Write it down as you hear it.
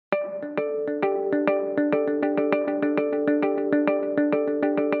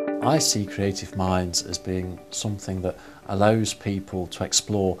I see Creative Minds as being something that allows people to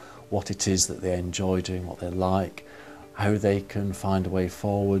explore what it is that they enjoy doing, what they like, how they can find a way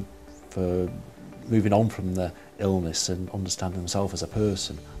forward for moving on from their illness and understanding themselves as a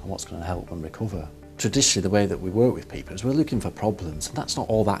person and what's going to help them recover. Traditionally, the way that we work with people is we're looking for problems, and that's not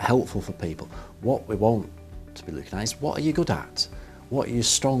all that helpful for people. What we want to be looking at is, what are you good at? What are you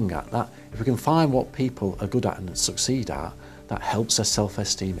strong at? That if we can find what people are good at and succeed at, that helps their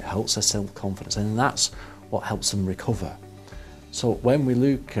self-esteem, it helps their self-confidence, and that's what helps them recover. So when we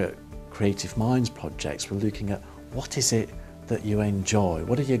look at Creative Minds projects, we're looking at what is it that you enjoy,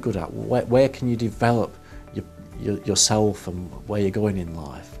 what are you good at, where can you develop yourself and where you're going in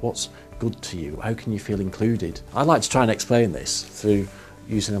life, what's good to you, how can you feel included. I like to try and explain this through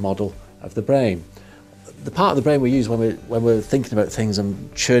using a model of the brain. The part of the brain we use when we're thinking about things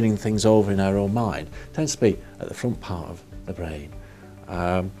and churning things over in our own mind tends to be at the front part of the brain.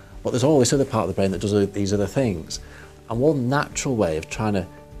 But there's all this other part of the brain that does these other things. And one natural way of trying to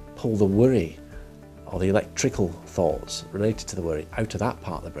pull the worry or the electrical thoughts related to the worry out of that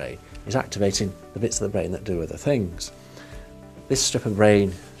part of the brain is activating the bits of the brain that do other things. This strip of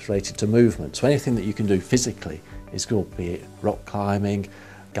brain is related to movement, so anything that you can do physically is good, be it rock climbing,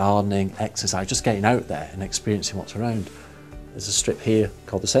 gardening, exercise, just getting out there and experiencing what's around. There's a strip here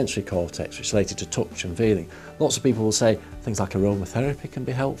called the sensory cortex, which is related to touch and feeling. Lots of people will say things like aromatherapy can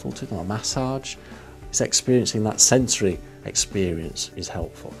be helpful to them, or massage. It's experiencing that sensory experience is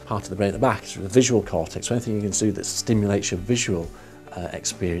helpful. Part of the brain at the back is the visual cortex, so anything you can do that stimulates your visual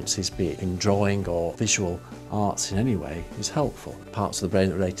experiences, be it in drawing or visual arts in any way, is helpful. Parts of the brain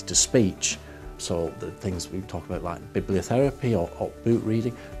that are related to speech, so the things we talk about like bibliotherapy or book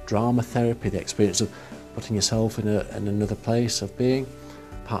reading, drama therapy, the experience of putting yourself in another place of being.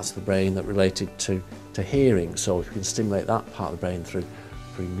 Parts of the brain that are related to hearing, so if you can stimulate that part of the brain through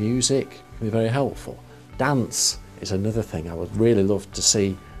music, can be very helpful. Dance is another thing I would really love to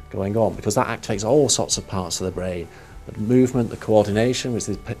see going on, because that activates all sorts of parts of the brain. The movement, the coordination, which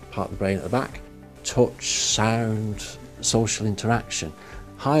is part of the brain at the back, touch, sound, social interaction,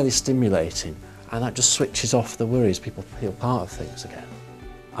 highly stimulating, and that just switches off the worries. People feel part of things again.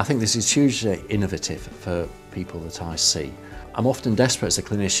 I think this is hugely innovative for people that I see. I'm often desperate as a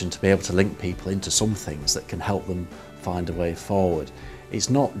clinician to be able to link people into some things that can help them find a way forward. It's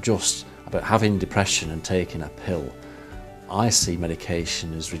not just about having depression and taking a pill. I see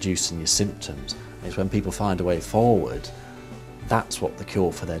medication as reducing your symptoms. It's when people find a way forward, that's what the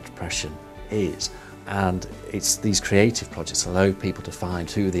cure for their depression is. And it's these creative projects that allow people to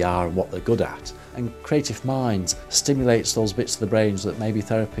find who they are and what they're good at. And Creative Minds stimulates those bits of the brains that maybe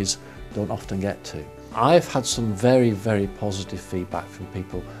therapies don't often get to. I've had some very, very positive feedback from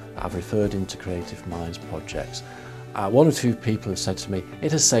people that I've referred into Creative Minds projects. One or two people have said to me,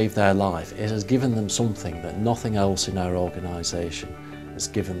 it has saved their life. It has given them something that nothing else in our organisation has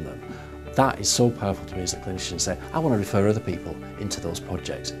given them. That is so powerful to me as a clinician to say, I want to refer other people into those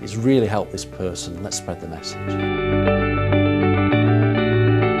projects. It's really helped this person, let's spread the message.